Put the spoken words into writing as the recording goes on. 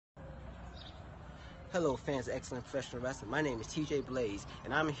Hello fans of Excellent Professional Wrestling, my name is TJ Blaze,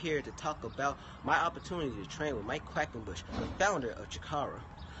 and I'm here to talk about my opportunity to train with Mike Quackenbush, the founder of Chikara.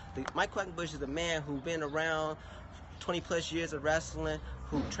 Mike Quackenbush is a man who's been around 20 plus years of wrestling,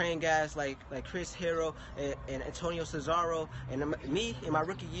 who trained guys like Chris Hero and Antonio Cesaro, and me in my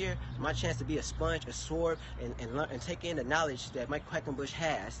rookie year, my chance to be a sponge, absorb, and learn and take in the knowledge that Mike Quackenbush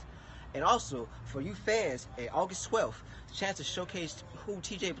has. And also, for you fans, at August 12th, the chance to showcase who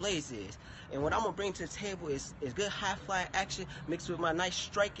TJ Blaze is. And what I'm going to bring to the table is good high-flying action mixed with my nice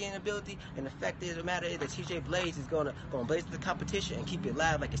striking ability. And the fact of the matter is that TJ Blaze is going to blaze the competition and keep it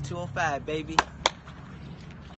live like it's 205, baby.